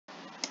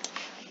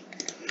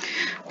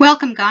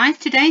Welcome guys,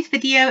 today's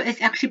video is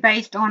actually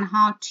based on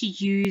how to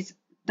use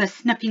the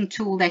snipping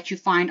tool that you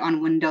find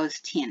on Windows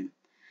 10.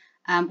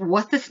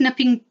 What the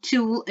snipping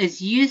tool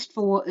is used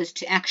for is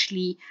to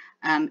actually,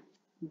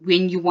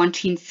 when you want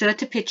to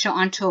insert a picture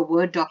onto a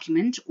Word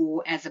document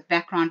or as a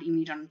background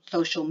image on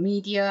social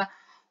media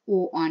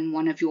or on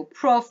one of your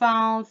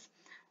profiles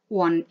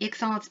or on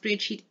Excel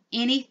spreadsheet,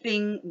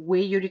 anything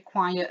where you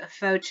require a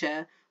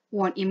photo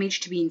or an image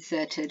to be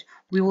inserted,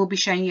 we will be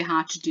showing you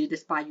how to do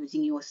this by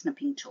using your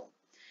snipping tool.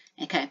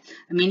 Okay,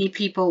 many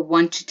people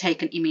want to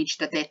take an image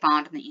that they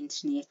found on the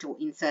internet or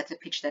insert a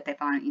picture that they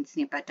found on the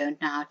internet but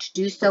don't know how to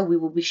do so. We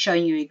will be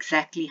showing you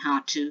exactly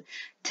how to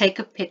take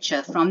a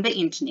picture from the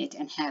internet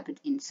and have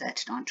it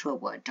inserted onto a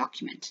Word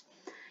document.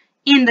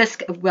 In this,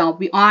 well,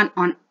 we are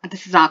on,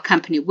 this is our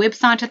company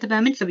website at the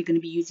moment, so we're going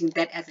to be using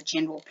that as a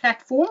general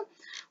platform.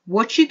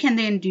 What you can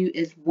then do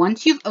is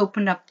once you've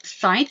opened up the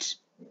site,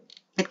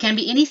 it can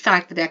be any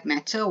site for that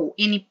matter, or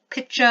any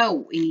picture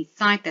or any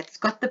site that's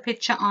got the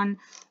picture on,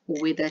 or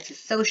whether it's a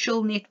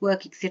social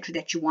network, etc.,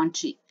 that you want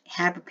to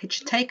have a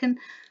picture taken,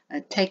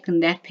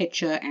 that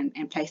picture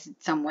and place it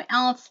somewhere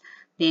else,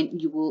 then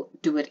you will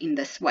do it in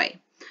this way.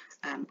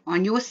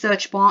 On your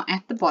search bar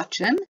at the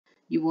bottom,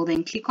 you will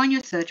then click on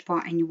your search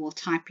bar and you will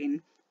type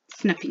in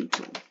snipping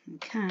tool.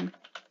 Okay.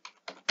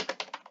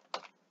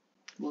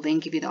 We'll then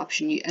give you the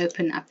option, you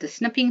open up the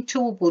snipping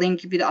tool, we'll then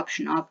give you the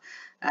option of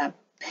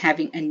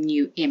having a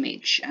new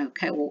image,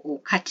 okay, or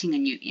cutting a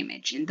new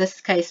image. In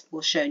this case,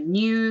 we'll show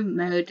new,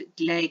 mode,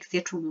 delay,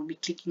 etc. We'll be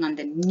clicking on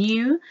the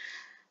new,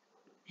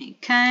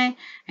 okay.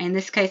 In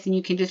this case, then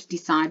you can just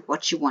decide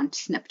what you want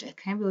snipped,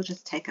 okay. We'll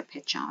just take a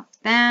picture of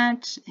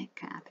that,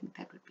 okay. I think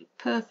that would be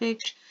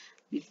perfect.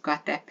 We've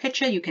got that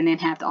picture. You can then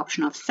have the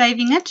option of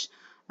saving it.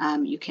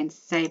 You can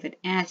save it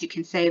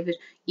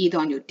either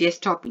on your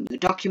desktop, in your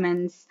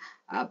documents,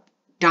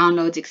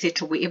 downloads,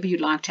 etc., wherever you'd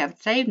like to have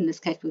it saved. In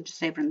this case, we'll just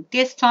save it on the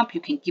desktop.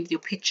 You can give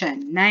your picture a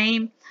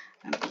name,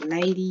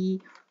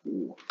 lady,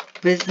 or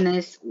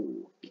business,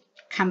 or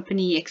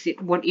company,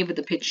 etc., whatever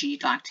the picture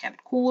you'd like to have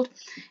it called.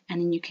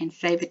 And then you can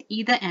save it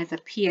either as a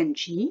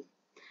PNG,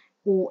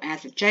 or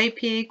as a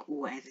JPEG,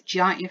 or as a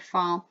GIF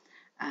file.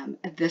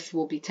 This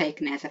will be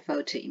taken as a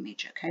photo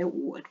image, okay,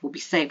 or it will be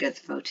saved as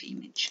a photo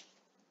image.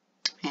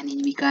 And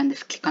then we go and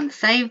just click on the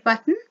save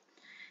button,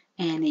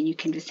 and then you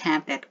can just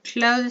have that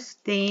closed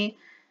there.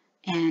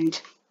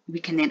 And we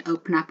can then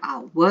open up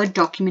our Word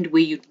document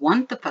where you'd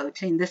want the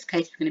photo. In this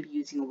case, we're going to be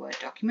using a Word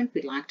document.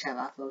 We'd like to have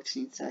our photo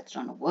inserted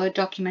on a Word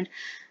document.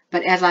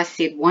 But as I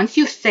said, once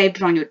you've saved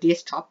it on your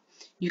desktop,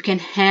 you can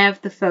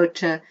have the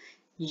photo,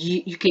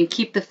 you can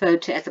keep the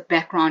photo as a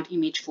background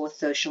image for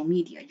social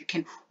media. You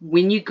can,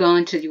 when you go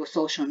into your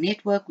social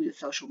network or your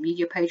social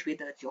media page,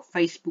 whether it's your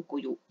Facebook or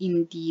your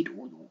Indeed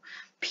or your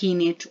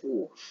Peanut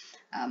or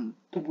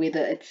whether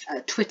it's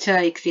Twitter,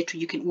 etc.,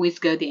 you can always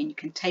go there and you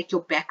can take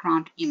your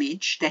background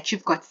image that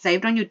you've got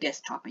saved on your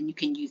desktop and you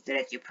can use that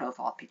as your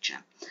profile picture.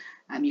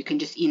 You can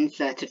just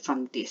insert it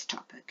from the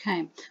desktop,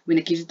 okay? When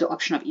it gives you the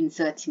option of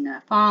inserting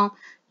a file,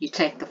 you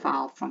take the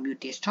file from your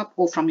desktop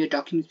or from your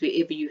documents,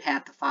 wherever you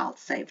have the file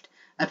saved.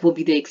 It will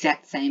be the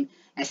exact same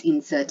as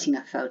inserting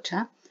a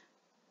photo,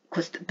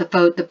 because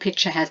the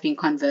picture has been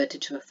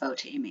converted to a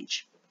photo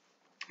image.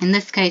 In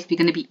this case, we're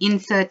going to be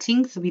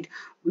inserting, so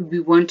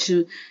we want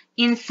to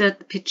insert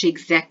the picture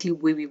exactly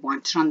where we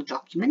want it on the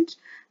document.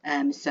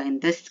 So in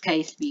this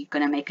case, we're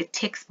going to make a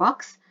text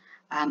box.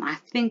 I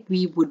think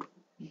we would,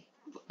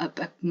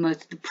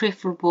 most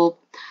preferable,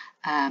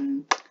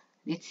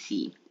 let's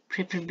see,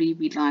 preferably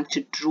we'd like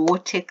to draw a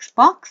text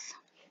box,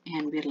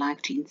 and we'd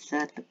like to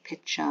insert the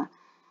picture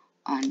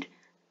on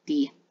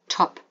the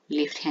top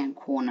left-hand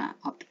corner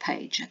of the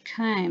page,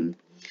 okay.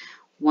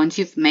 Once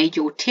you've made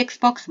your text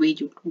box where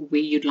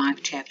you'd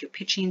like to have your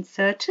picture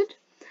inserted,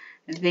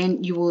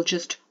 then you will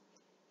just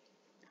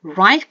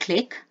right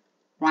click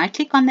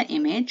on the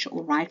image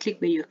or right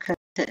click where your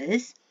cursor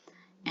is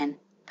and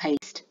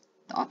paste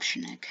the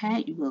option,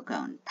 okay. You will go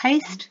and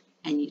paste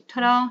and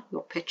ta-da,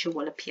 your picture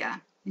will appear,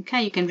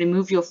 okay. You can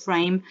remove your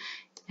frame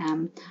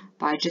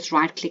by just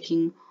right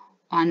clicking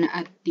on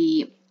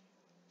the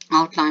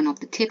outline of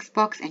the text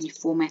box and you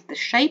format the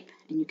shape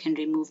and you can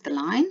remove the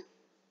line,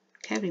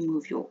 okay.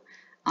 Remove your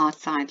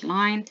outside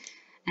line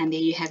and there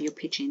you have your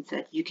picture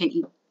insert. You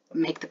can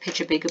make the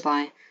picture bigger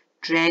by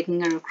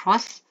dragging it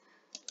across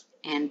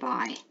and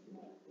by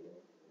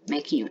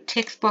making your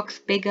text box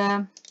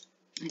bigger,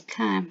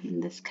 okay. In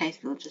this case,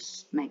 we'll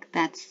just make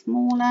that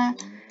smaller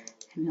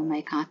and we'll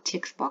make our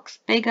text box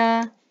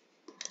bigger,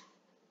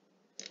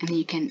 and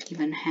you can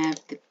even have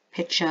the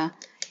picture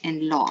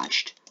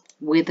enlarged,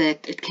 whether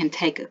it can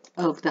take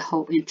over the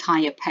whole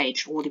entire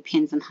page. It all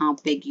depends on how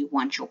big you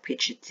want your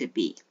picture to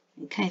be,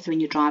 okay. So when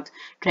you drag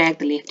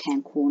the left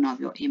hand corner of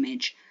your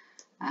image,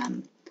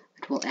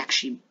 it will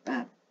actually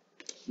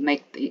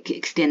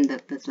extend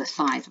the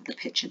size of the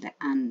picture.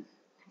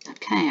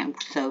 Okay,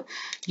 so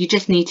you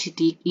just need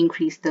to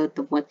increase the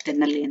width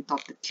and the length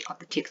of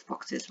the text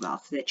box as well,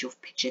 so that your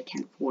picture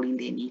can fall in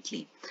there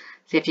neatly.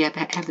 So if you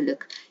have a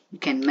look, you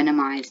can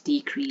minimize,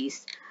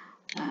 decrease,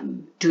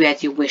 do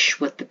as you wish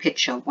with the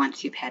picture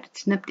once you've had it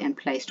snipped and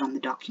placed on the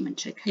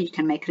document. Okay, you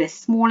can make it as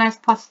small as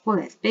possible,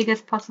 as big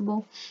as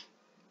possible.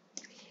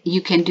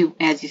 You can do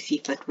as you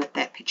see fit with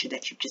that picture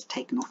that you've just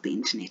taken off the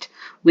internet,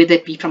 whether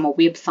it be from a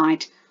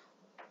website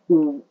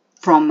or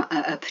from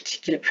a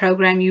particular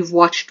program you've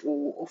watched,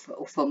 or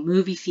for a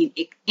movie scene.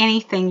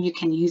 Anything, you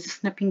can use the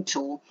snipping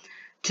tool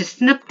to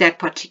snip that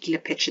particular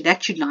picture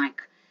that you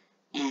like,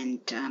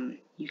 and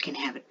you can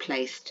have it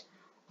placed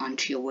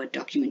onto your Word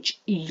document.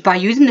 By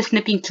using the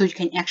snipping tool, you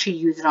can actually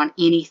use it on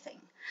anything,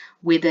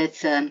 whether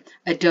it's an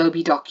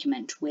Adobe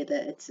document, whether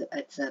it's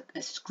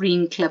a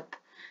screen clip,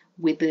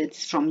 whether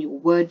it's from your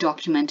Word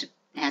document,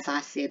 as I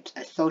said,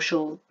 a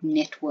social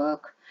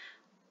network.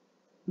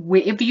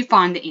 Wherever you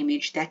find the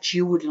image that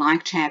you would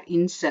like to have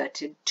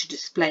inserted to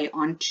display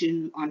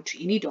onto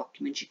any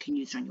document, you can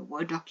use it on your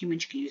Word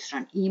document, you can use it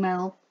on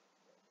email,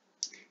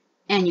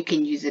 and you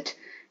can use it,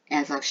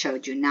 as I've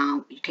showed you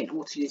now. You can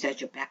also use it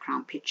as your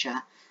background picture,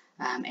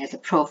 as a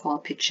profile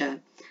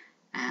picture,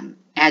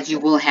 as you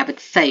will have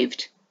it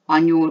saved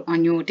on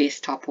your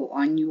desktop or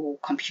on your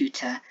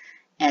computer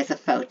as a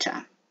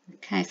photo.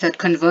 Okay, so it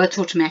converts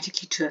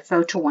automatically to a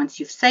photo once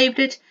you've saved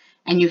it,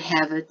 and you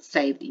have it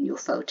saved in your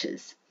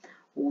photos,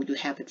 or you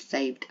have it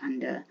saved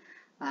under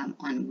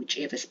on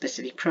whichever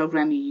specific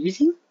program you're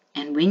using.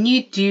 And when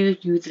you do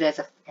use it as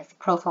a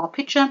profile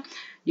picture,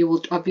 you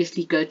will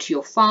obviously go to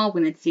your file.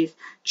 When it says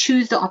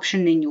choose the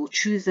option, then you'll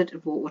choose it.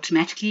 It will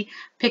automatically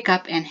pick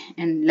up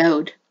and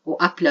load or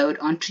upload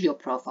onto your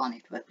profile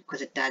network,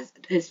 because it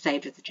is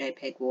saved as a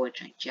JPEG or a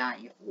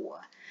GIF, or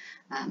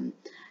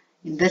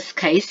in this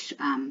case,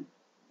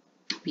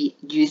 we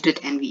used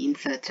it and we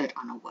inserted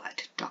on a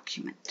Word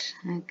document.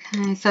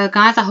 Okay, so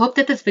guys, I hope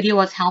that this video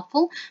was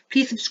helpful.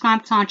 Please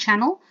subscribe to our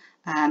channel.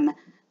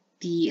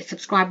 The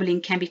subscriber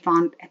link can be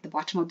found at the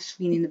bottom of the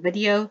screen in the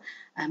video.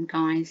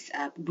 Guys,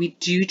 we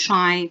do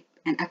try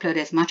and upload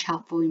as much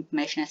helpful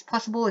information as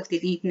possible. If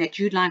there's anything that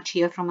you'd like to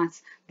hear from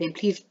us, then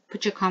please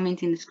put your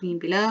comment in the screen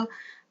below.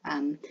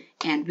 And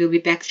we'll be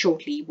back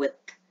shortly with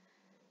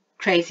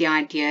crazy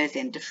ideas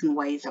and different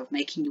ways of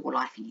making your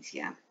life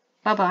easier.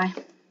 Bye-bye.